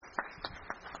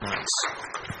Nice.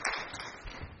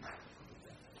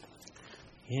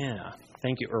 Yeah.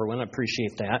 Thank you, Erwin. I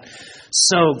appreciate that.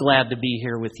 So glad to be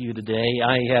here with you today.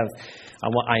 I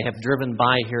have driven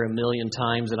by here a million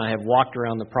times, and I have walked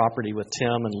around the property with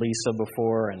Tim and Lisa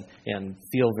before, and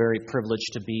feel very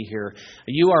privileged to be here.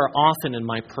 You are often in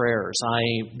my prayers.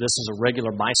 This is a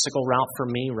regular bicycle route for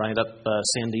me, right up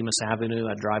San Dimas Avenue.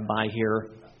 I drive by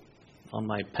here on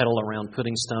my pedal around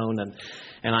Puddingstone,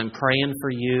 and I'm praying for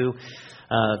you.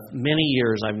 Many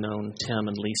years I've known Tim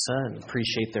and Lisa and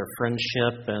appreciate their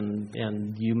friendship,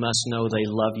 and you must know they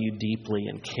love you deeply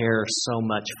and care so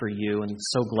much for you, and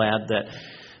so glad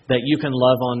that you can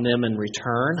love on them in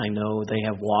return. I know they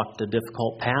have walked a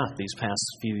difficult path these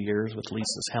past few years with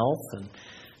Lisa's health, and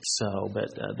but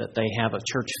that they have a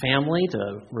church family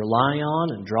to rely on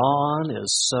and draw on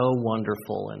is so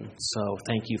wonderful, and so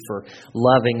thank you for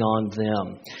loving on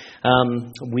them.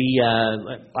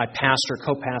 I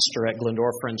co-pastor at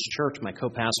Glendora Friends Church. My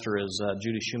co-pastor is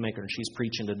Judy Shoemaker, and she's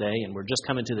preaching today, and we're just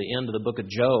coming to the end of the book of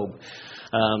Job.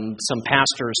 Some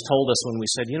pastors told us when we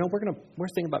said, we're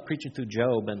thinking about preaching through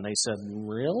Job, and they said,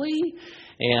 really?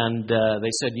 And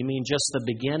they said, you mean just the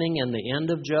beginning and the end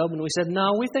of Job? And we said,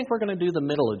 no, we think we're going to do the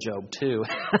middle of Job too.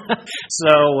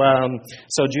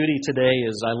 So Judy today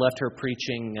I left her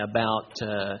preaching about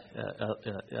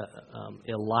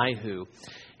Elihu.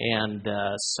 And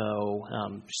so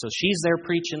she's there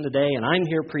preaching today, and I'm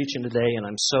here preaching today, and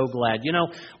I'm so glad.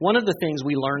 One of the things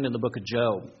we learned in the book of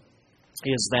Job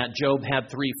is that Job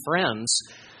had three friends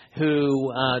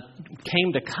who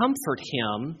came to comfort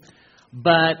him,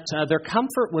 but their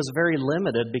comfort was very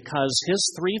limited because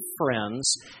his three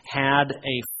friends had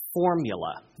a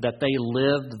formula that they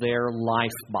lived their life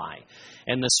by.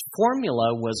 And this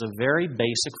formula was a very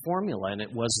basic formula, and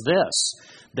it was this,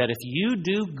 that if you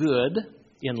do good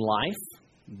in life,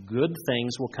 good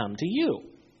things will come to you.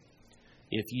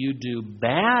 If you do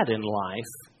bad in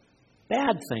life,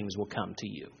 bad things will come to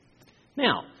you.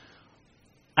 Now,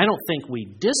 I don't think we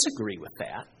disagree with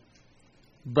that,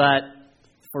 but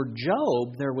for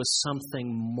Job, there was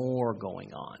something more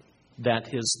going on that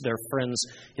his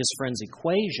friend's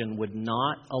equation would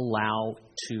not allow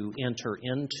to enter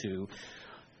into.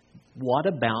 What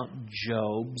about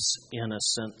Job's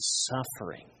innocent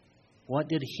suffering? What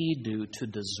did he do to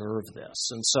deserve this?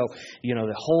 And so,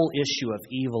 the whole issue of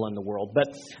evil in the world.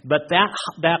 But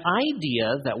that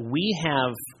idea that we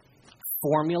have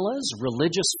formulas,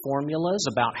 religious formulas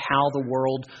about how the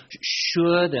world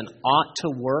should and ought to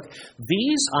work,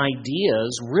 these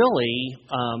ideas really,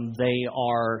 they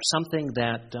are something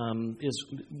that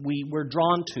we're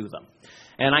drawn to them.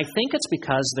 And I think it's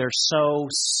because they're so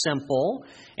simple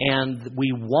and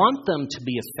we want them to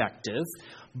be effective,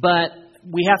 but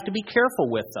we have to be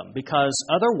careful with them, because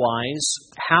otherwise,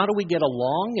 how do we get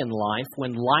along in life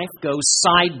when life goes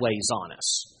sideways on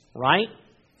us, right?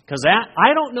 Because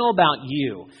I don't know about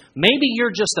you. Maybe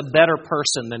you're just a better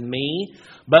person than me,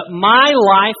 but my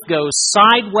life goes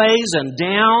sideways and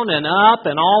down and up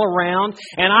and all around,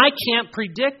 and I can't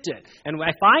predict it. And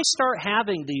if I start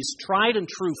having these tried and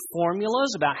true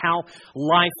formulas about how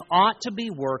life ought to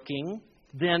be working,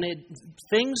 then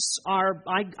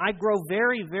I grow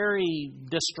very, very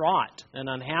distraught and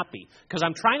unhappy because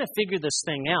I'm trying to figure this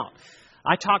thing out.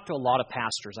 I talk to a lot of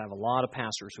pastors. I have a lot of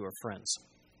pastors who are friends.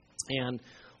 And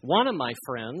one of my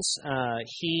friends,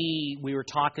 we were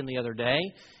talking the other day,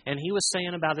 and he was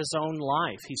saying about his own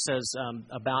life. He says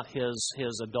about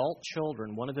his adult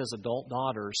children, one of his adult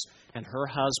daughters and her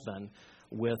husband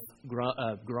with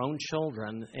grown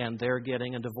children, and they're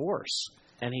getting a divorce.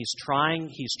 And he's trying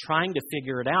to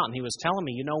figure it out. And he was telling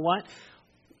me, you know what?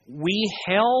 We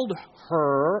held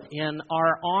her in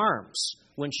our arms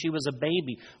when she was a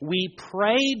baby. We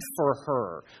prayed for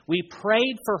her. We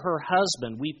prayed for her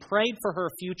husband. We prayed for her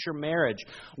future marriage.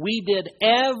 We did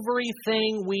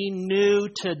everything we knew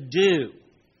to do.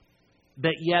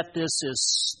 But yet this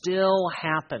is still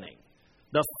happening.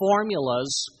 The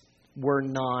formulas were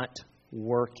not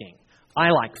working. I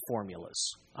like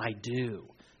formulas. I do.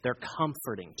 They're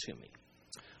comforting to me.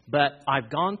 But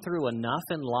I've gone through enough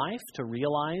in life to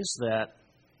realize that,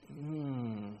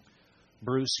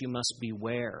 Bruce, you must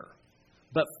beware.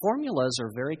 But formulas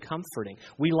are very comforting.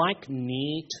 We like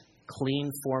neat, clean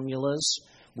formulas.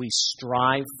 We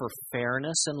strive for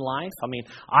fairness in life. I mean,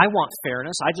 I want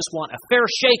fairness. I just want a fair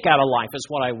shake out of life is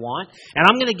what I want. And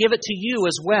I'm going to give it to you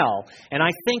as well. And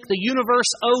I think the universe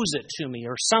owes it to me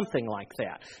or something like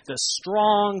that. The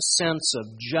strong sense of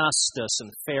justice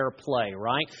and fair play,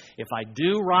 right? If I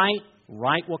do right,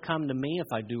 right will come to me.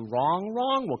 If I do wrong,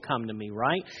 wrong will come to me,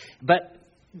 right? But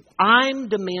I'm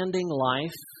demanding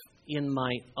life in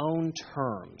my own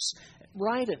terms.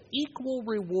 right? An equal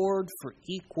reward for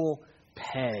equal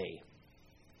pay.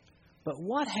 But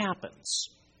what happens?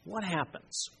 What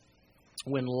happens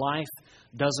when life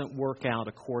doesn't work out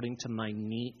according to my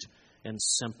neat and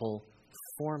simple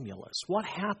formulas? What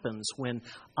happens when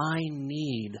I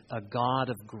need a God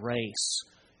of grace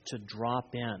to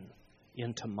drop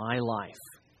into my life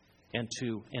and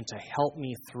to help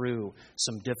me through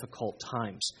some difficult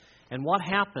times? And what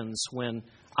happens when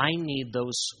I need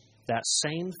that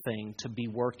same thing to be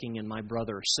working in my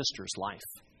brother or sister's life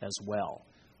as well?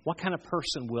 What kind of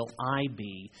person will I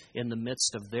be in the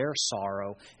midst of their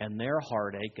sorrow and their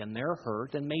heartache and their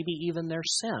hurt and maybe even their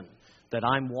sin, that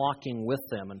I'm walking with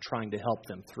them and trying to help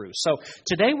them through? So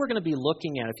today we're going to be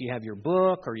looking at, if you have your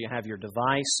book or you have your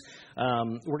device,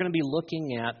 we're going to be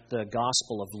looking at the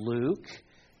Gospel of Luke,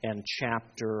 and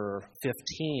chapter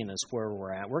 15 is where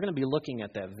we're at. We're going to be looking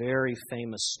at that very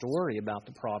famous story about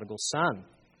the prodigal son.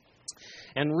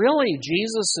 And really,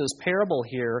 Jesus' parable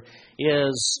here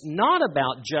is not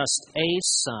about just a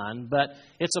son, but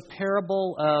it's a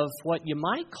parable of what you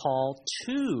might call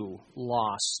two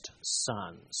lost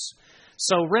sons.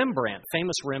 So Rembrandt,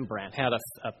 famous Rembrandt, had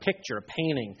a picture, a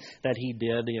painting that he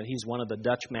did. He's one of the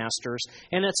Dutch masters,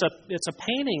 and it's a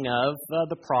painting of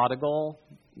the prodigal,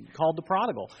 called The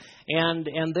Prodigal. And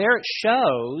there it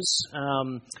shows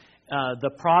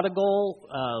the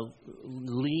prodigal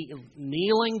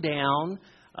kneeling down,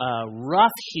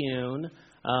 rough-hewn,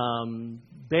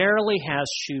 barely has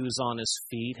shoes on his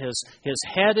feet. His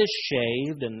head is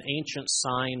shaved, an ancient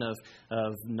sign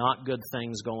of not good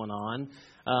things going on.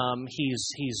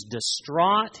 He's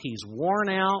distraught, he's worn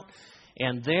out,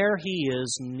 and there he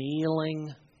is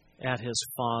kneeling at his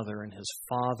father, and his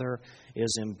father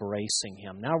is embracing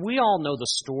him. Now, we all know the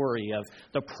story of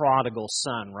the prodigal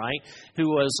son, right? Who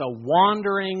was a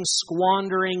wandering,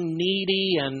 squandering,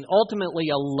 needy, and ultimately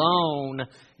alone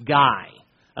guy.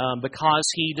 Because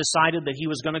he decided that he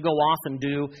was going to go off and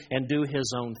do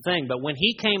his own thing. But when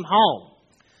he came home,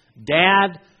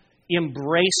 Dad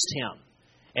embraced him.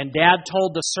 And Dad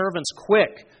told the servants,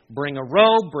 quick, bring a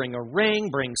robe, bring a ring,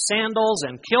 bring sandals,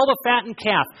 and kill the fattened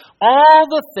calf. All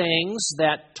the things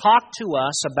that talk to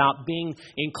us about being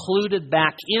included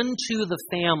back into the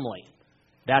family.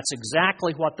 That's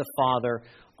exactly what the father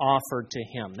offered to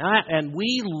him. And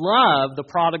we love the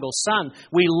prodigal son.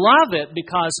 We love it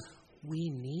because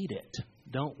we need it,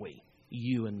 don't we?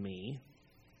 You and me.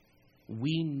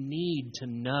 We need to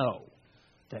know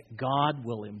that God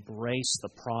will embrace the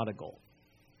prodigal.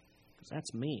 Because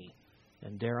that's me.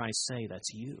 And dare I say,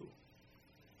 that's you.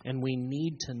 And we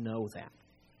need to know that.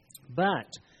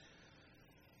 But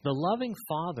the loving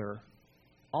Father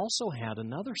also had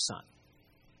another son.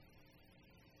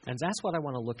 And that's what I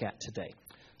want to look at today.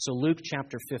 So Luke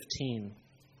chapter 15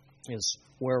 is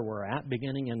where we're at,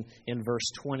 beginning in verse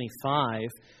 25.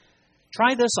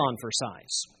 Try this on for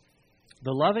size.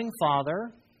 The loving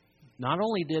Father, not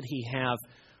only did he have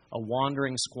a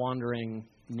wandering, squandering,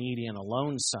 needy, and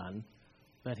alone son,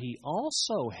 but he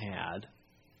also had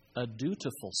a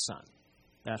dutiful son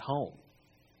at home.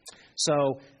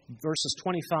 So verses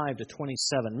 25 to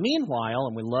 27. Meanwhile,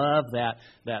 and we love that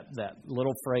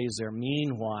little phrase there,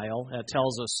 meanwhile, that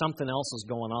tells us something else is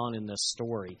going on in this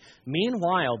story.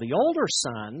 Meanwhile, the older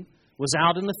son was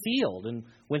out in the field, and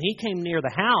when he came near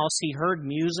the house, he heard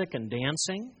music and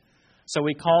dancing. So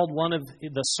he called one of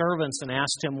the servants and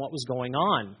asked him what was going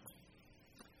on.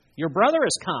 Your brother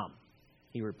has come,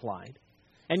 he replied,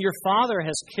 and your father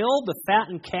has killed the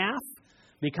fattened calf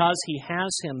because he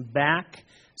has him back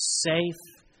safe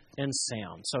and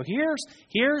sound. So here's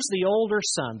the older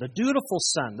son, the dutiful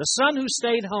son, the son who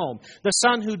stayed home, the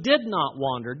son who did not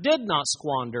wander, did not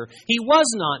squander. He was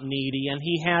not needy, and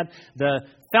he had the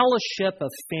fellowship of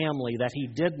family that he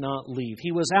did not leave.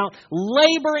 He was out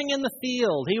laboring in the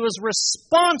field. He was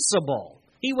responsible.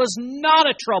 He was not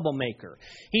a troublemaker.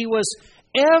 He was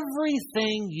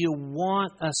everything you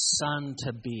want a son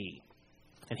to be.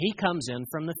 And he comes in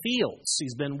from the fields.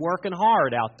 He's been working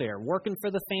hard out there, working for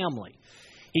the family.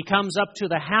 He comes up to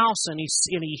the house and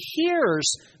he hears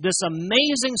this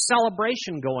amazing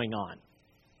celebration going on.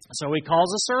 So he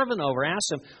calls a servant over,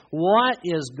 asks him, what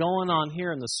is going on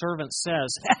here? And the servant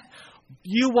says,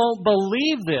 you won't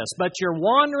believe this, but your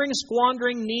wandering,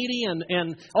 squandering, needy,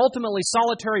 and ultimately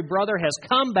solitary brother has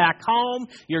come back home.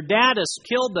 Your dad has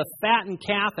killed the fattened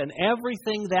calf, and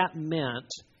everything that meant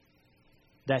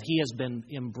that he has been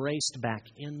embraced back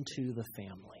into the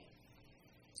family.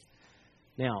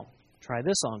 Now, try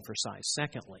this on for size.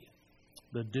 Secondly,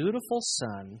 the dutiful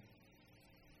son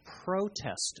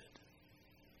protested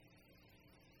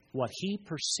what he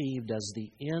perceived as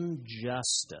the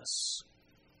injustice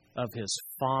of his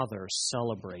father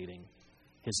celebrating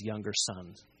his younger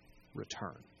son's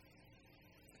return.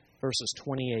 Verses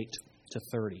 28 to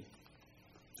 30.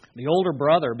 The older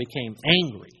brother became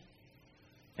angry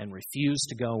and refused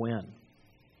to go in.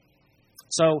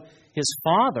 So his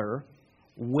father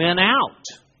went out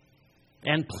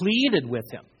and pleaded with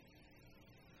him.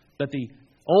 But the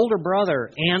older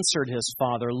brother answered his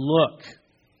father, "Look,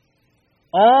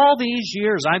 all these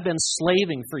years I've been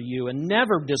slaving for you and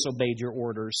never disobeyed your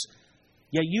orders,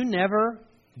 yet you never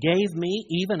gave me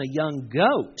even a young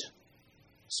goat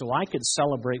so I could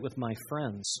celebrate with my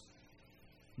friends.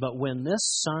 But when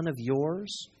this son of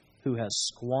yours, who has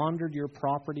squandered your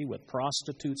property with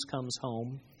prostitutes, comes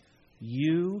home,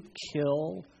 you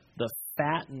kill the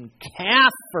fattened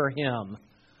calf for him."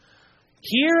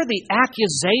 Hear the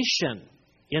accusation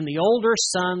in the older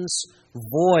son's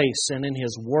voice and in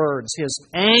his words, his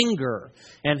anger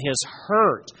and his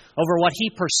hurt over what he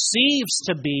perceives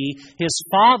to be his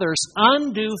father's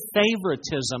undue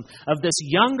favoritism of this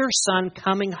younger son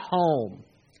coming home.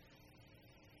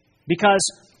 Because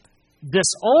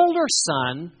this older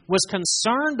son was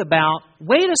concerned about,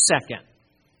 wait a second,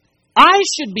 I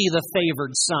should be the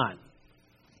favored son.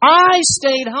 I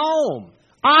stayed home.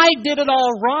 I did it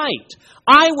all right.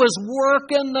 I was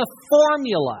working the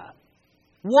formula.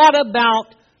 What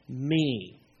about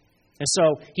me? And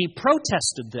so he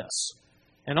protested this.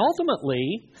 And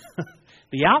ultimately,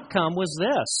 the outcome was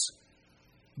this.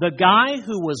 The guy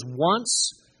who was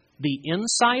once the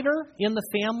insider in the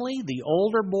family, the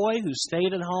older boy who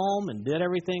stayed at home and did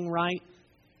everything right,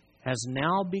 has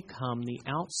now become the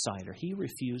outsider. He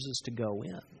refuses to go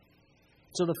in.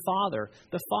 So the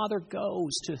father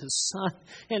goes to his son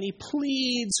and he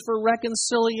pleads for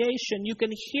reconciliation. You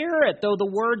can hear it, though the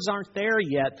words aren't there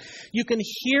yet. You can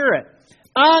hear it.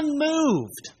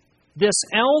 Unmoved, this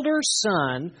elder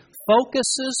son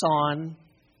focuses on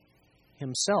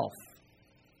himself.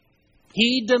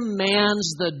 He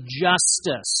demands the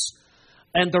justice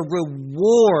and the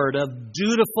reward of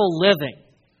dutiful living.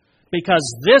 Because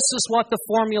this is what the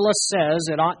formula says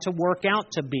it ought to work out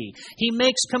to be. He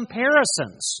makes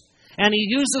comparisons. And he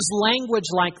uses language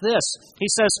like this. He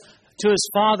says to his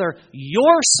father,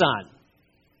 "Your son."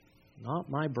 Not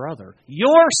my brother.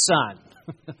 "Your son."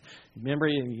 Remember,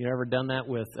 you ever done that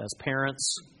with as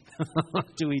parents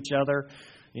to each other?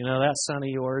 You know, that son of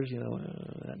yours,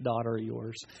 that daughter of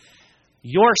yours.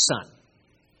 "Your son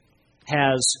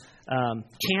has and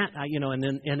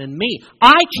in me,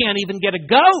 I can't even get a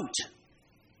goat,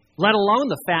 let alone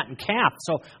the fattened calf.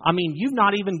 So, you've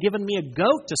not even given me a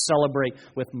goat to celebrate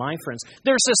with my friends."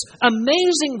 There's this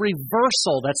amazing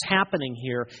reversal that's happening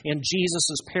here in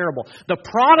Jesus' parable. The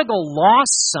prodigal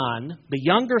lost son, the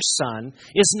younger son,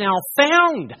 is now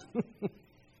found.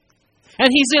 And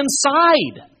he's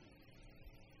inside.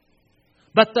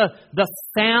 But the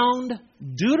found,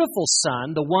 dutiful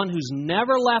son, the one who's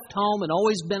never left home and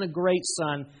always been a great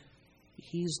son,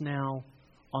 he's now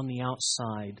on the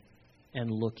outside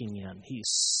and looking in. He's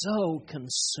so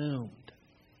consumed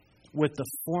with the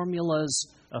formulas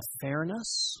of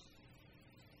fairness.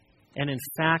 And in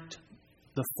fact,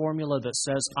 the formula that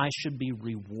says I should be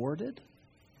rewarded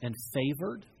and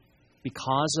favored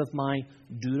because of my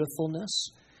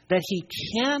dutifulness, that he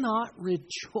cannot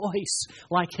rejoice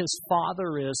like his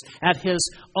father is at his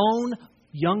own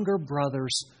younger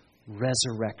brother's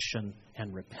resurrection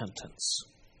and repentance.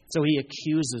 So he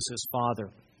accuses his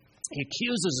father. He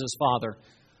accuses his father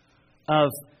of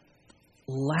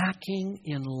lacking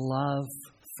in love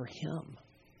for him.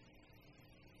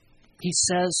 He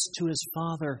says to his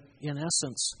father, in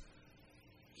essence,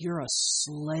 "You're a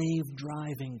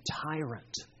slave-driving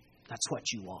tyrant. That's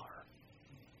what you are.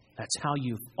 That's how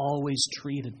you've always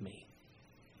treated me."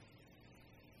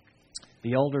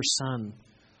 The older son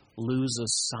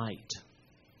loses sight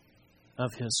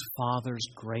of his father's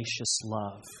gracious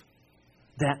love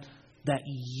that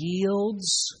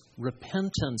yields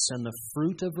repentance and the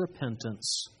fruit of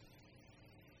repentance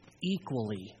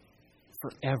equally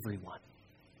for everyone,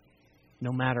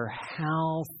 no matter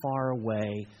how far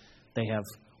away they have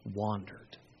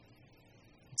wandered.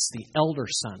 It's the elder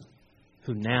son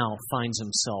who now finds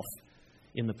himself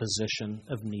in the position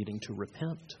of needing to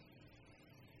repent.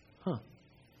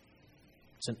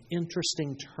 It's an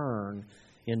interesting turn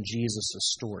in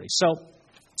Jesus' story. So,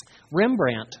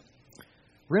 Rembrandt,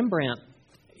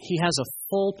 he has a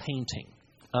full painting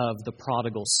of the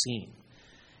prodigal scene.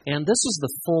 And this is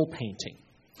the full painting.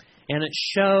 And it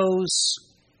shows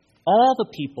all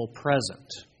the people present.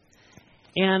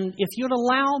 And if you'd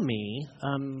allow me,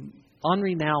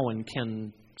 Henri Nouwen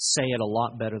can say it a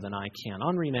lot better than I can.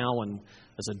 Henri Nouwen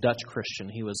was a Dutch Christian.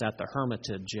 He was at the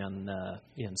Hermitage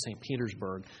in St.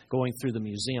 Petersburg, going through the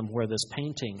museum where this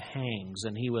painting hangs,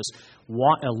 and he was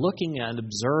looking and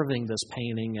observing this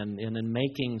painting and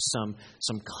making some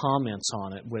comments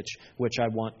on it, which I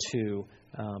want to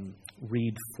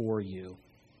read for you.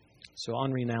 So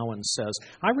Henri Nouwen says,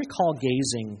 "I recall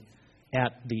gazing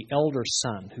at the elder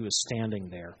son who is standing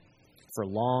there for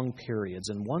long periods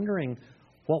and wondering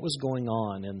what was going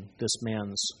on in this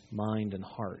man's mind and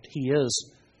heart. He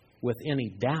is, without any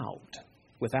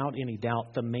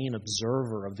doubt, the main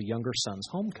observer of the younger son's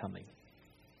homecoming.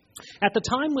 At the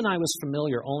time when I was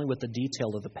familiar only with the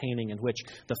detail of the painting in which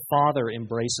the father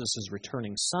embraces his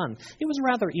returning son, it was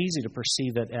rather easy to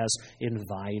perceive it as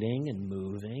inviting and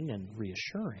moving and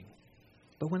reassuring.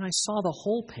 But when I saw the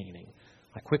whole painting,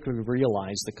 I quickly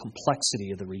realized the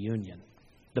complexity of the reunion.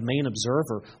 The main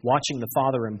observer, watching the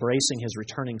father embracing his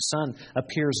returning son,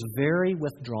 appears very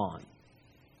withdrawn.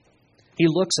 He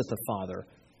looks at the father,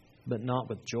 but not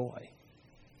with joy.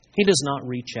 He does not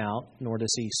reach out, nor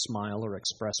does he smile or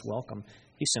express welcome.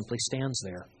 He simply stands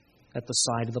there at the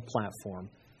side of the platform,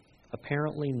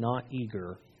 apparently not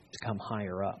eager to come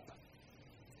higher up.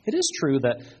 It is true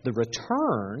that the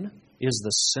return is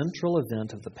the central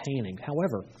event of the painting.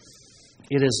 However,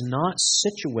 it is not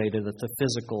situated at the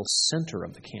physical center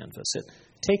of the canvas. It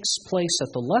takes place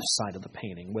at the left side of the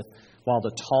painting, while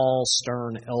the tall,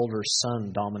 stern elder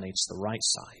son dominates the right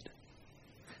side.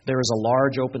 There is a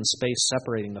large open space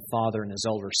separating the father and his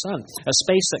elder son, a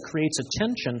space that creates a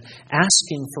tension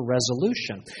asking for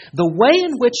resolution. The way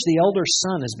in which the elder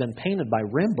son has been painted by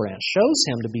Rembrandt shows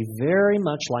him to be very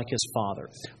much like his father.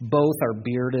 Both are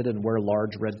bearded and wear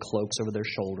large red cloaks over their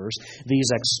shoulders.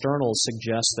 These externals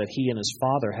suggest that he and his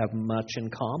father have much in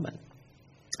common.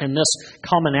 And this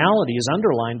commonality is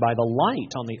underlined by the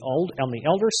light on the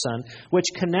elder son, which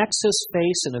connects his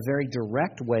face in a very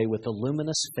direct way with the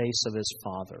luminous face of his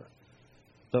father.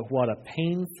 But what a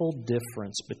painful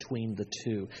difference between the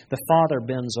two. The father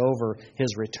bends over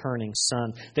his returning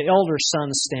son. The elder son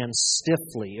stands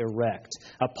stiffly erect,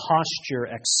 a posture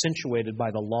accentuated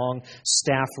by the long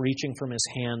staff reaching from his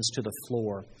hands to the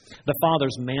floor. The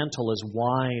father's mantle is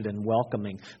wide and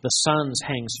welcoming. The son's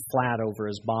hangs flat over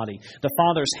his body. The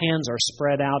father's hands are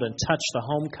spread out and touch the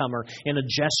homecomer in a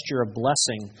gesture of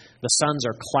blessing. The sons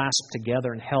are clasped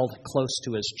together and held close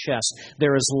to his chest.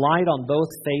 There is light on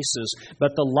both faces,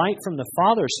 but the light from the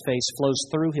father's face flows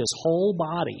through his whole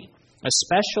body,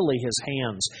 especially his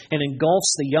hands, and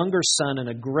engulfs the younger son in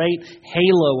a great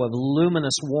halo of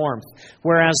luminous warmth,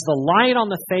 whereas the light on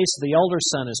the face of the elder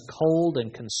son is cold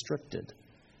and constricted.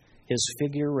 His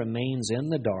figure remains in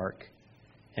the dark,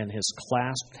 and his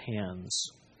clasped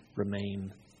hands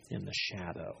remain in the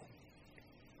shadow.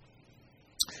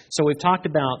 So we've talked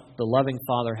about the loving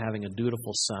father having a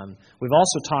dutiful son. We've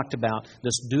also talked about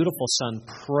this dutiful son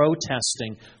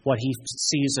protesting what he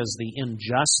sees as the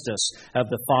injustice of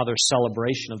the father's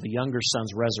celebration of the younger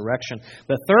son's resurrection.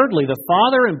 But thirdly, the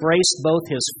father embraced both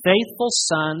his faithful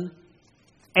son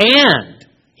and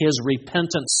his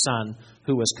repentant son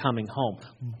who was coming home.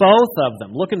 Both of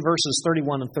them. Look in verses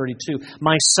 31 and 32.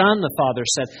 "My son," the father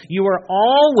said, "you are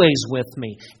always with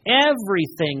me.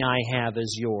 Everything I have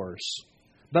is yours.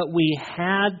 But we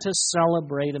had to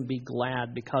celebrate and be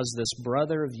glad because this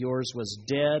brother of yours was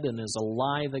dead and is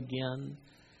alive again.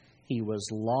 He was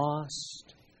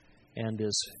lost and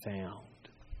is found."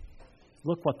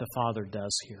 Look what the father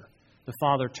does here. The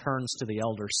father turns to the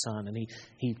elder son and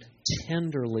he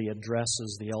tenderly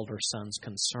addresses the elder son's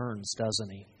concerns,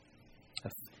 doesn't he?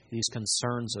 These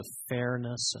concerns of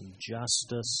fairness and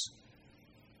justice.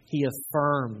 He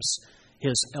affirms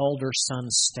his elder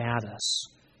son's status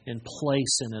in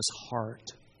place in his heart.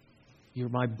 "You're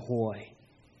my boy."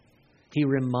 He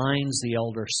reminds the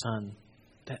elder son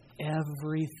that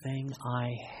everything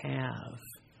I have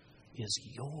is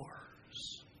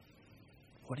yours.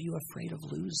 What are you afraid of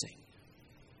losing?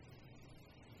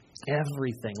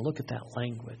 Everything. Look at that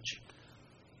language.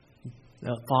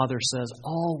 The father says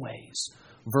always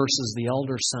versus the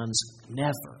elder son's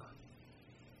never.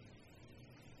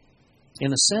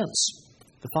 In a sense,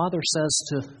 the father says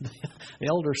to the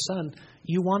elder son,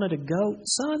 "You wanted a goat?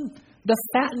 Son, the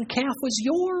fattened calf was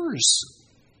yours.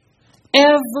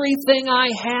 Everything I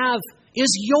have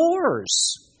is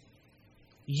yours.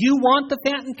 You want the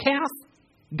fattened calf?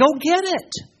 Go get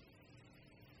it.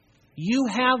 You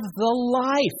have the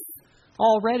life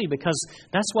already," because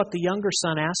that's what the younger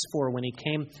son asked for when he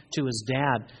came to his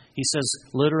dad. He says,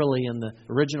 literally in the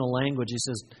original language, he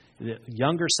says, the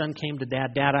younger son came to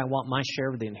Dad, "Dad, I want my share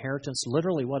of the inheritance."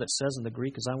 Literally what it says in the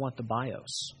Greek is, "I want the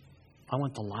bios. I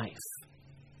want the life."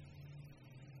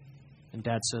 And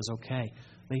Dad says, okay.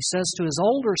 But he says to his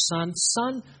older son,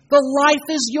 son, the life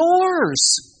is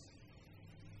yours.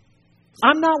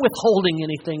 I'm not withholding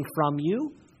anything from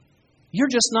you. You're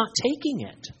just not taking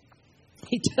it.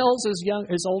 He tells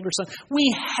his older son,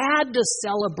 we had to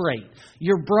celebrate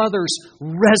your brother's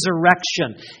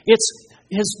resurrection.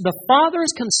 The father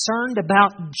is concerned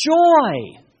about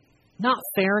joy, not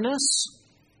fairness.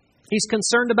 He's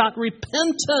concerned about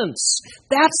repentance.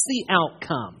 That's the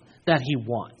outcome that he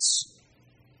wants.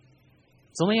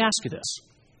 So let me ask you this.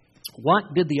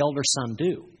 What did the elder son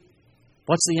do?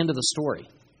 What's the end of the story?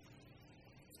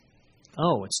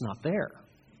 Oh, it's not there.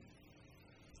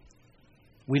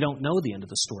 We don't know the end of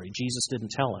the story. Jesus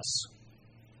didn't tell us.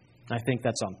 I think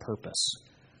that's on purpose.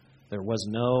 There was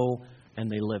no, and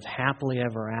they lived happily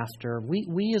ever after.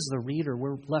 We as the reader,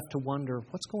 we're left to wonder,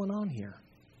 what's going on here?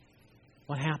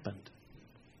 What happened?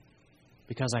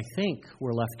 Because I think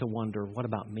we're left to wonder, what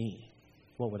about me?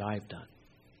 What would I have done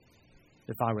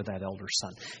if I were that elder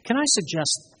son? Can I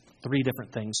suggest 3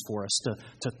 different things for us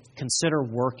to consider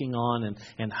working on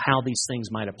and how these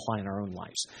things might apply in our own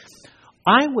lives?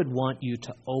 I would want you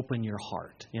to open your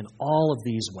heart in all of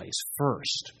these ways.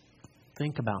 First,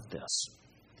 think about this.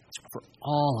 For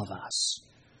all of us,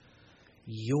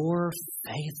 your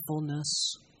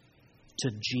faithfulness to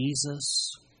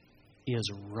Jesus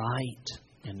is right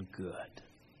and good.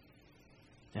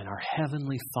 And our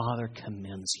Heavenly Father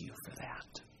commends you for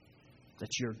that.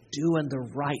 That you're doing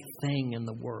the right thing in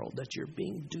the world, that you're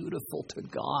being dutiful to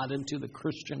God and to the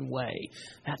Christian way.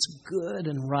 That's good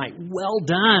and right. Well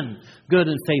done, good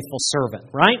and faithful servant,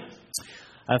 right?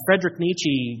 Friedrich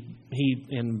Nietzsche, he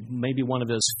in maybe one of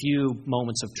his few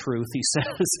moments of truth,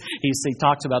 he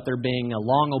talks about there being a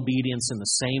long obedience in the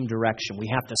same direction. We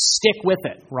have to stick with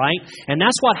it, right? And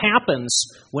that's what happens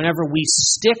whenever we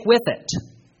stick with it,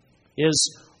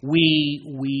 is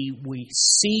we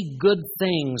see good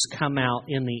things come out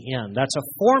in the end. That's a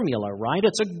formula, right?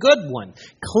 It's a good one.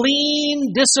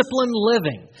 Clean, disciplined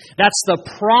living. That's the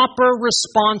proper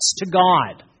response to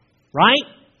God, right?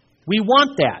 We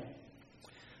want that.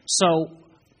 So,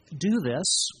 do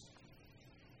this.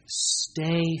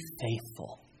 Stay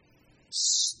faithful.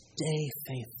 Stay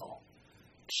faithful.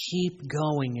 Keep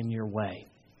going in your way.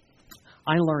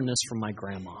 I learned this from my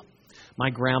grandma. My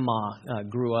grandma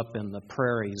grew up in the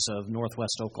prairies of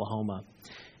northwest Oklahoma,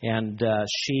 and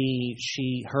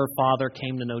her father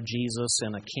came to know Jesus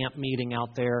in a camp meeting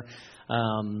out there,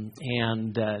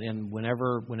 and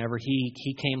whenever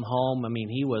he came home, I mean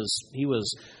he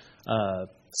was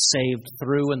saved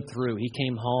through and through. He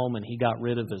came home and he got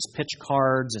rid of his pitch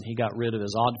cards and he got rid of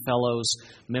his Oddfellows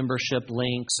membership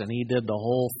links, and he did the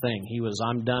whole thing.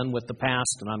 I'm done with the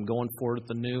past and I'm going forward with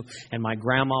the new. And my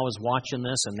grandma was watching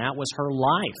this, and that was her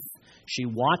life. She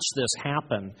watched this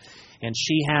happen, and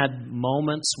she had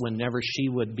moments whenever she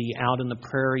would be out in the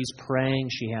prairies praying.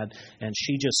 And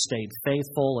she just stayed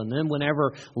faithful. And then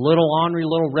whenever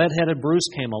little redheaded Bruce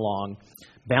came along,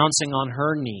 bouncing on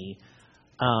her knee,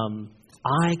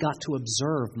 I got to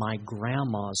observe my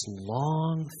grandma's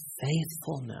long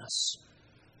faithfulness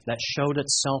that showed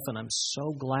itself, and I'm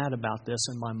so glad about this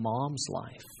in my mom's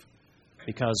life,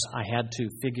 because I had to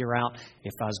figure out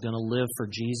if I was going to live for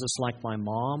Jesus like my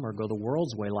mom or go the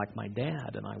world's way like my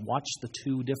dad. And I watched the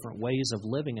 2 different ways of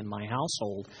living in my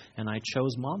household, and I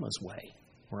chose Mama's way,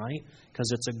 right?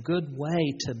 Because it's a good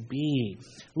way to be.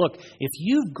 Look, if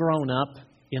you've grown up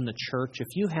in the church, if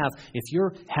you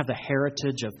have a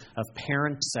heritage of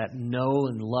parents that know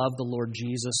and love the Lord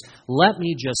Jesus, let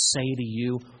me just say to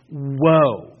you,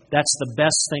 whoa, that's the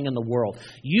best thing in the world.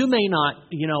 You may not,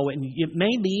 and it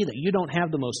may be that you don't have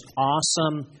the most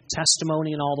awesome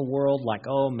testimony in all the world, like,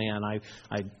 oh man,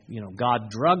 God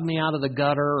drugged me out of the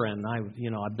gutter, and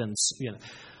I've been,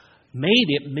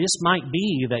 Maybe this might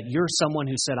be that you're someone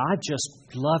who said, I've just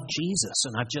loved Jesus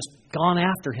and I've just gone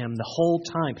after Him the whole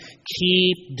time.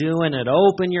 Keep doing it.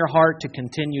 Open your heart to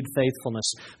continued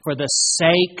faithfulness for the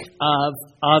sake of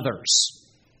others.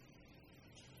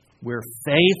 We're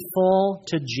faithful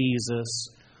to Jesus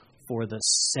for the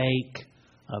sake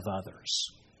of others.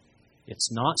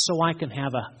 It's not so I can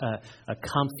have a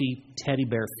comfy teddy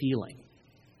bear feeling.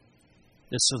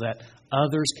 It's so that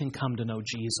others can come to know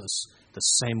Jesus the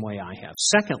same way I have.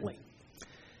 Secondly,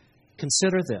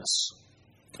 consider this.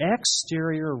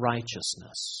 Exterior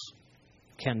righteousness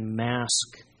can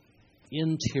mask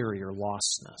interior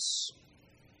lostness.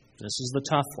 This is the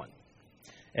tough one.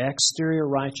 Exterior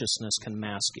righteousness can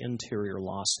mask interior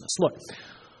lostness. Look,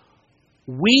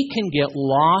 we can get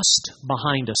lost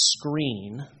behind a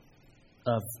screen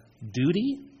of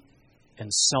duty and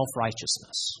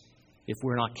self-righteousness if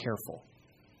we're not careful.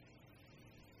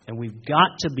 And we've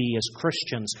got to be, as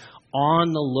Christians,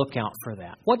 on the lookout for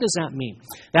that. What does that mean?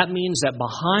 That means that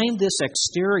behind this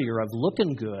exterior of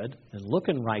looking good and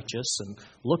looking righteous and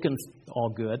looking all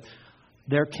good,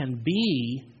 there can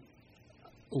be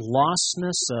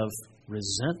lostness of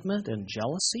resentment and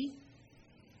jealousy,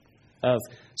 of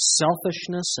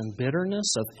selfishness and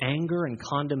bitterness, of anger and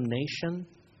condemnation.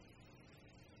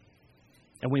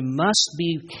 And we must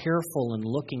be careful in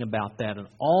looking about that and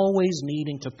always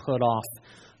needing to put off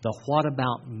the "what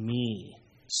about me"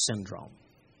 syndrome.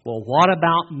 Well, what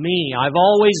about me? I've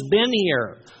always been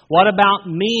here. What about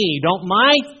me? Don't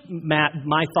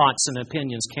my thoughts and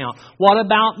opinions count? What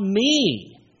about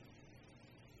me?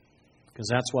 Because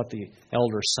that's what the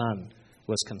elder son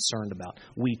was concerned about.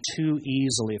 We too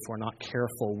easily, if we're not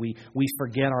careful, we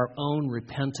forget our own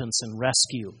repentance and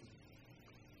rescue.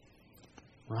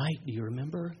 Right? Do you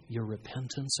remember your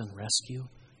repentance and rescue?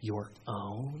 Your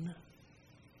own?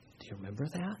 Do you remember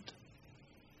that?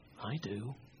 I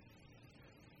do.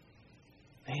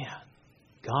 Man,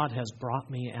 God has brought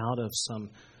me out of some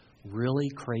really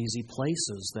crazy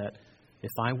places that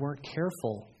if I weren't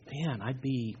careful, man, I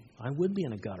would be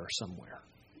in a gutter somewhere.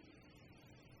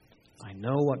 I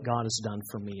know what God has done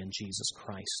for me in Jesus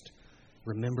Christ.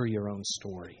 Remember your own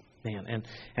story. Man,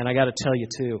 and I got to tell you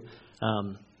too,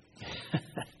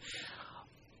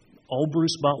 old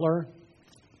Bruce Butler,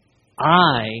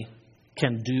 I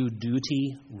can do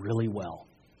duty really well,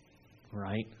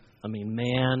 right? I mean,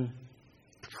 man,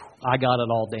 I got it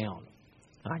all down.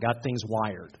 I got things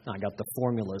wired. I got the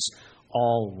formulas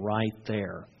all right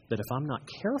there. But if I'm not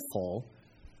careful,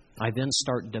 I then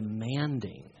start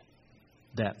demanding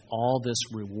that all this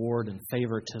reward and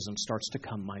favoritism starts to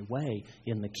come my way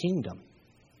in the kingdom.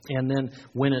 And then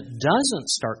when it doesn't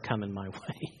start coming my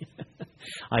way,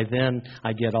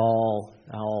 I get all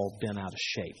bent out of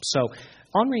shape. So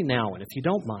Henri Nouwen, if you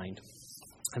don't mind,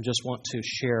 I just want to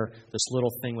share this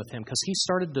little thing with him because he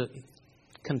started to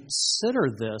consider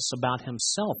this about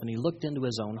himself, and he looked into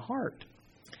his own heart.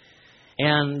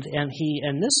 And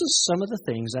this is some of the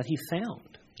things that he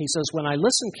found. He says, when I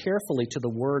listen carefully to the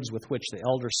words with which the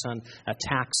elder son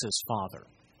attacks his father,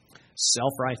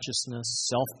 self-righteousness,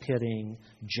 self-pitying,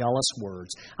 jealous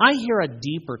words, I hear a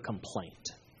deeper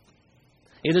complaint.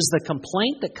 It is the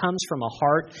complaint that comes from a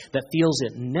heart that feels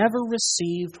it never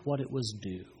received what it was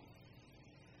due.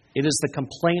 It is the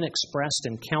complaint expressed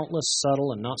in countless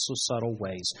subtle and not so subtle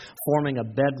ways, forming a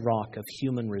bedrock of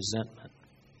human resentment.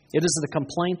 It is the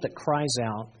complaint that cries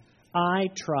out, I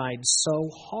tried so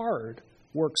hard,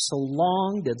 worked so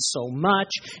long, did so much,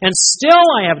 and still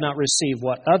I have not received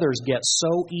what others get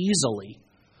so easily.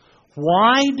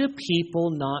 Why do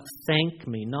people not thank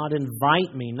me, not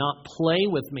invite me, not play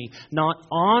with me, not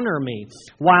honor me,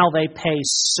 while they pay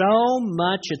so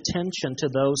much attention to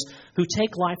those who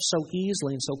take life so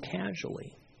easily and so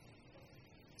casually?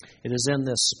 It is in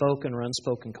this spoken or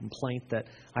unspoken complaint that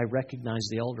I recognize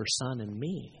the elder son in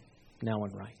me,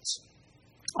 Nouwen writes.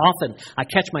 Often, I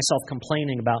catch myself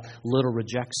complaining about little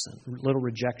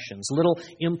rejections, little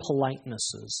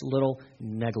impolitenesses, little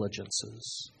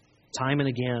negligences. Time and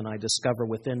again, I discover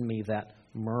within me that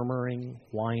murmuring,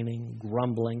 whining,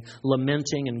 grumbling,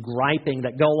 lamenting, and griping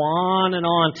that go on and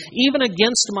on, even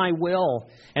against my will.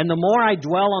 And the more I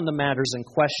dwell on the matters in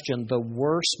question, the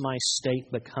worse my state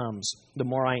becomes. The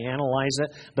more I analyze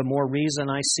it, the more reason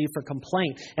I see for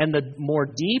complaint. And the more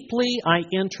deeply I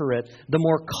enter it, the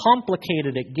more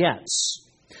complicated it gets.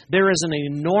 There is an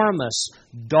enormous,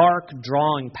 dark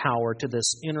drawing power to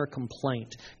this inner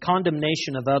complaint,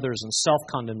 condemnation of others and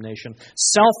self-condemnation,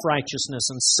 self-righteousness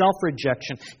and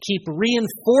self-rejection keep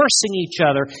reinforcing each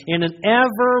other in an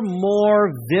ever more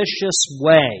vicious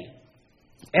way.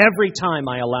 Every time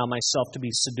I allow myself to be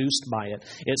seduced by it,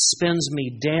 it spins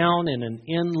me down in an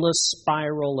endless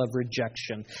spiral of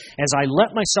rejection. As I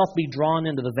let myself be drawn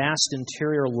into the vast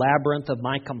interior labyrinth of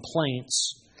my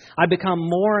complaints, I become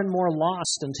more and more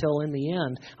lost until in the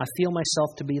end I feel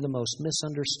myself to be the most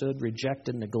misunderstood,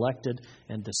 rejected, neglected,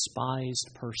 and despised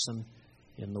person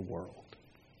in the world.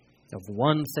 Of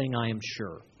one thing I am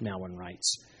sure, Nouwen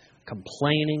writes,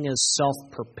 complaining is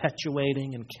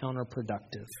self-perpetuating and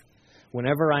counterproductive.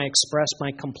 Whenever I express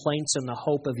my complaints in the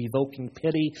hope of evoking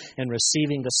pity and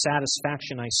receiving the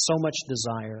satisfaction I so much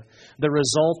desire, the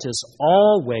result is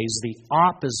always the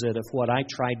opposite of what I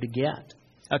tried to get.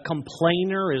 A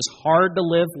complainer is hard to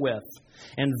live with,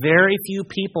 and very few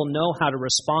people know how to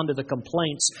respond to the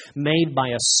complaints made by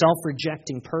a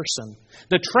self-rejecting person.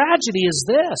 The tragedy is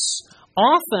this.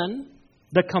 Often,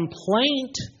 the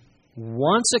complaint,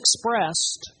 once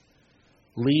expressed,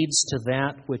 leads to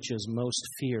that which is most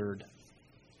feared,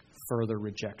 further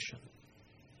rejection.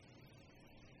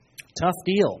 Tough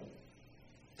deal.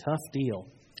 Tough deal.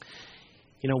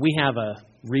 You know, we have a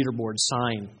reader board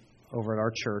sign over at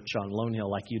our church on Lone Hill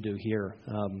like you do here.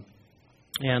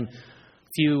 And a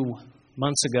few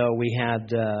months ago, we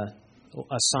had a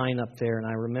sign up there, and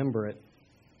I remember it.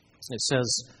 It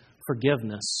says,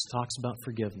 forgiveness, talks about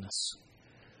forgiveness.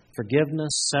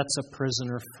 Forgiveness sets a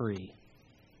prisoner free.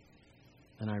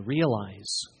 And I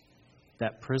realize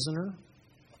that prisoner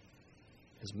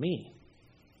is me.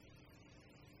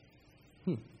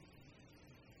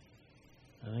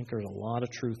 I think there's a lot of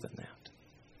truth in that.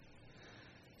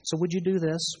 So would you do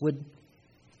this?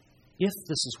 If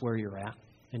this is where you're at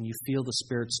and you feel the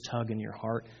Spirit's tug in your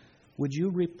heart, would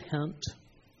you repent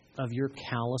of your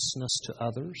callousness to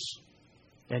others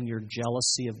and your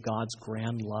jealousy of God's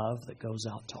grand love that goes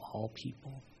out to all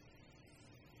people?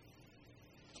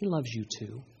 He loves you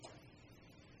too.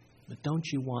 But don't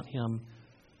you want Him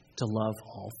to love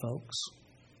all folks?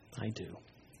 I do.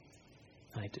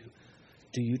 I do.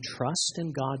 Do you trust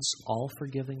in God's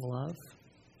all-forgiving love?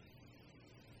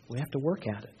 We have to work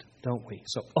at it, don't we?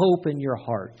 So open your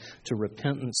heart to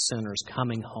repentant sinners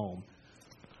coming home,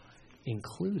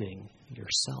 including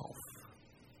yourself.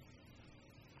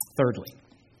 Thirdly,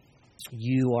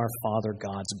 you are Father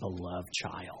God's beloved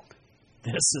child.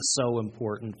 This is so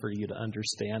important for you to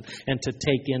understand and to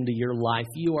take into your life.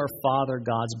 You are Father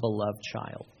God's beloved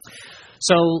child.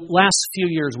 So last few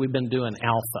years we've been doing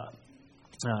Alpha.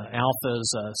 Alpha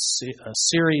is a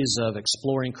series of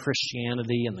exploring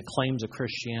Christianity and the claims of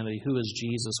Christianity. Who is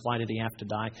Jesus? Why did He have to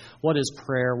die? What is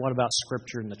prayer? What about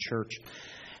Scripture in the church?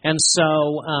 And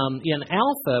so in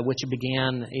Alpha, which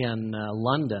began in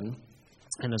London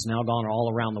and has now gone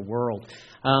all around the world,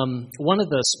 one of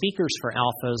the speakers for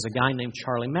Alpha is a guy named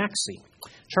Charlie Mackesy.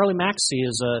 Charlie Mackesy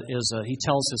he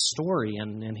tells his story,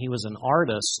 and he was an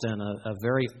artist and a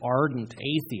very ardent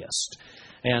atheist.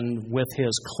 And with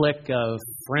his clique of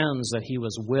friends that he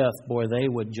was with, boy, they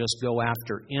would just go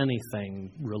after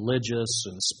anything religious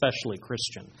and especially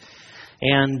Christian.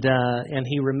 And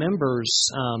he remembers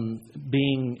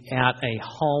being at a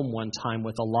home one time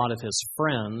with a lot of his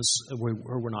friends who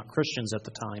were not Christians at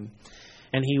the time.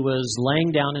 And he was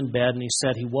laying down in bed, and he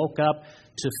said he woke up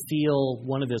to feel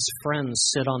one of his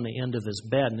friends sit on the end of his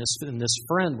bed. And this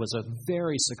friend was a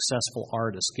very successful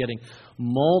artist, getting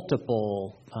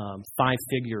multiple 5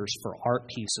 figures for art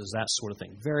pieces, that sort of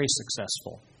thing. Very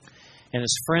successful. And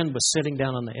his friend was sitting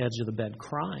down on the edge of the bed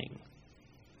crying.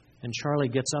 And Charlie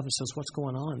gets up and says, "What's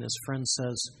going on?" And his friend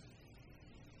says,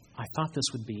 "I thought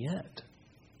this would be it."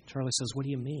 Charlie says, "What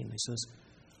do you mean?" He says,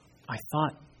 "I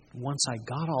thought once I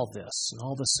got all this and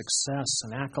all the success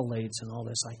and accolades and all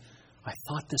this, I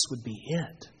thought this would be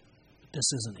it. But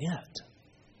this isn't it."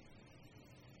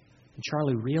 And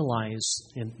Charlie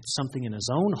realized in something in his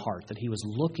own heart that he was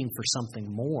looking for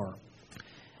something more.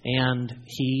 And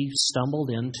he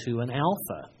stumbled into an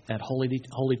Alpha at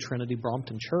Holy Trinity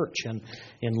Brompton Church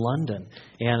in London.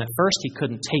 And at first he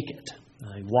couldn't take it.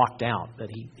 He walked out,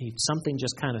 but he something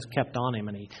just kind of kept on him,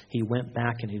 and he went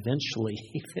back, and eventually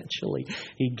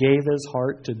he gave his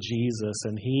heart to Jesus,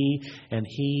 and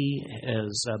he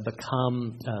has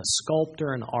become a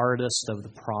sculptor and artist of the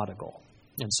prodigal.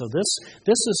 And so this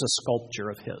is a sculpture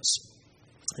of his.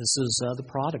 This is the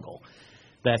prodigal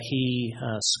that he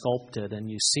sculpted,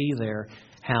 and you see there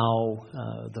how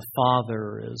the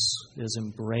Father is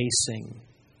embracing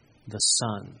the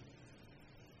Son.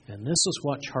 And this is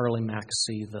what Charlie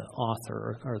Mackesy, the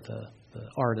author or the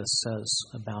artist, says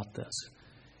about this.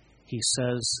 He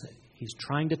says he's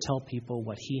trying to tell people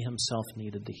what he himself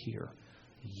needed to hear.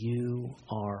 You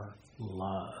are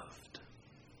loved.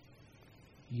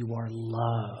 You are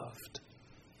loved.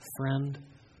 Friend,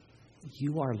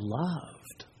 you are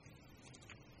loved.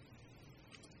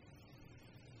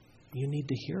 You need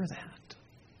to hear that.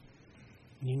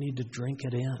 You need to drink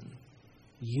it in.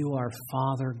 You are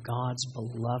Father God's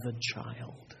beloved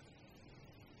child.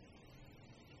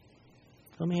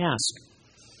 Let me ask,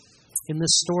 in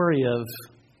this story of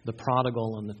the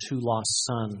prodigal and the 2 lost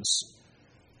sons,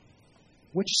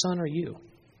 which son are you?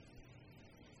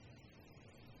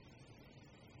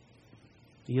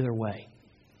 Either way,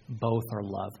 both are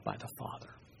loved by the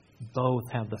Father. Both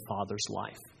have the Father's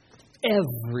life.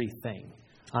 Everything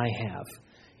I have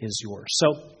is yours.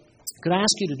 So, could I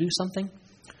ask you to do something?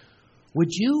 Would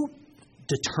you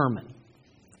determine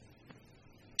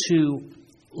to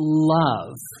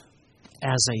love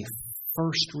as a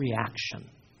first reaction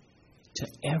to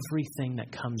everything that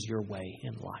comes your way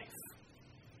in life?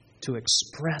 To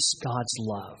express God's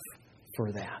love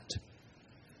for that.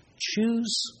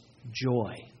 Choose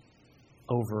joy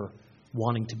over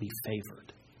wanting to be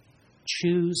favored.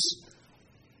 Choose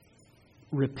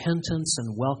repentance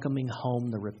and welcoming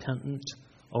home the repentant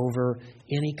over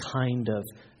any kind of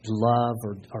love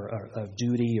or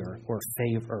duty or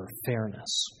favor or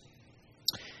fairness.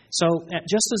 So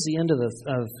just as the end of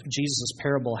Jesus'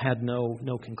 parable had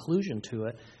no conclusion to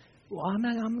it, well, I'm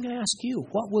going to ask you,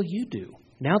 what will you do?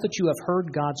 Now that you have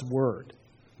heard God's word,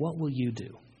 what will you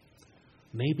do?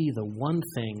 Maybe the one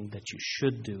thing that you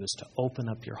should do is to open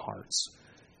up your hearts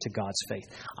to God's faith.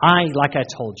 Like I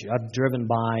told you, I've driven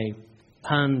by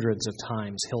hundreds of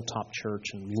times Hilltop Church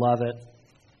and love it.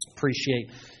 Appreciate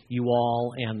you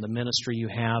all and the ministry you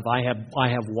have. I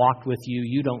have walked with you.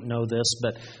 You don't know this,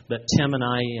 but Tim and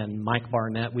I and Mike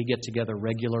Barnett, we get together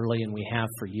regularly, and we have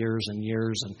for years and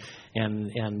years,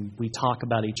 and we talk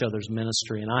about each other's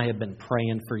ministry. And I have been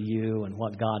praying for you and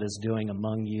what God is doing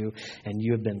among you, and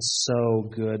you have been so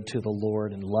good to the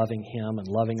Lord and loving Him and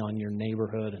loving on your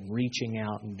neighborhood and reaching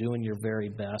out and doing your very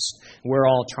best. We're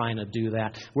all trying to do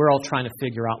that. We're all trying to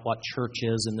figure out what church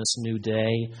is in this new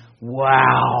day.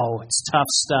 Wow, it's tough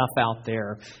stuff out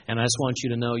there, and I just want you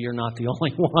to know you're not the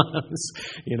only ones.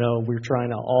 We're trying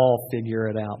to all figure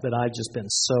it out, but I've just been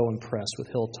so impressed with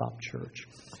Hilltop Church.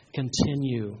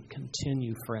 Continue,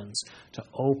 friends, to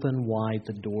open wide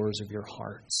the doors of your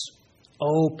hearts.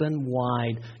 Open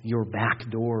wide your back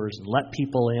doors and let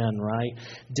people in, right?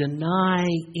 Deny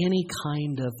any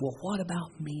kind of, well, what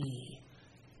about me?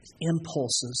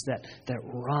 Impulses that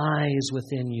rise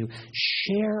within you.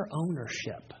 Share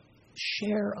ownership.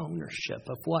 Share ownership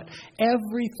of what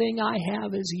everything I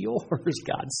have is yours,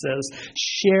 God says.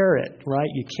 Share it, right?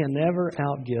 You can never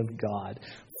outgive God.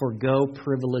 Forgo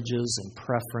privileges and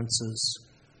preferences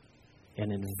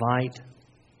and invite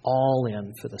all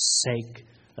in for the sake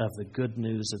of the good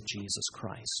news of Jesus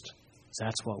Christ.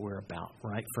 That's what we're about,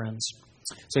 right, friends?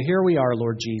 So here we are,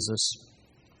 Lord Jesus.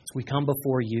 We come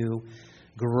before you,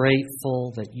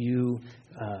 grateful that you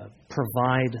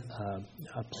provide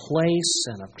a place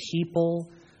and a people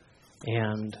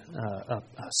and a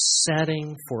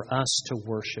setting for us to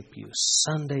worship you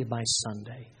Sunday by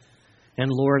Sunday. And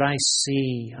Lord, I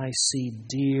see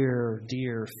dear,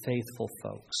 dear faithful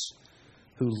folks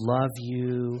who love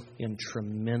you in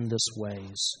tremendous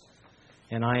ways.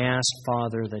 And I ask,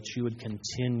 Father, that you would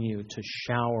continue to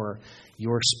shower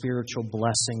your spiritual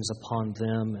blessings upon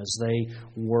them as they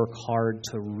work hard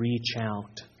to reach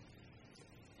out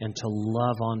and to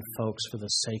love on folks for the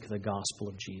sake of the gospel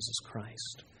of Jesus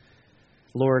Christ.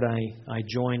 Lord, I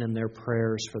join in their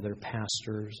prayers for their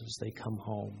pastors as they come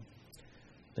home,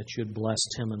 that you'd bless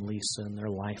Tim and Lisa in their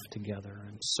life together.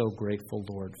 I'm so grateful,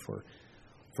 Lord, for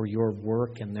your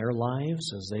work in their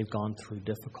lives as they've gone through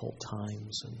difficult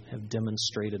times and have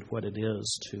demonstrated what it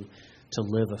is to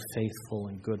live a faithful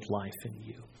and good life in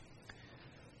you.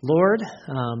 Lord,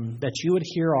 that you would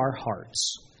hear our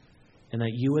hearts and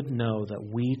that you would know that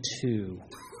we too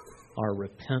are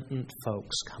repentant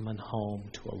folks coming home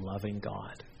to a loving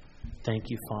God. Thank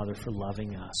you, Father, for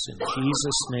loving us. In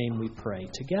Jesus' name we pray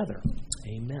together.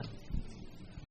 Amen.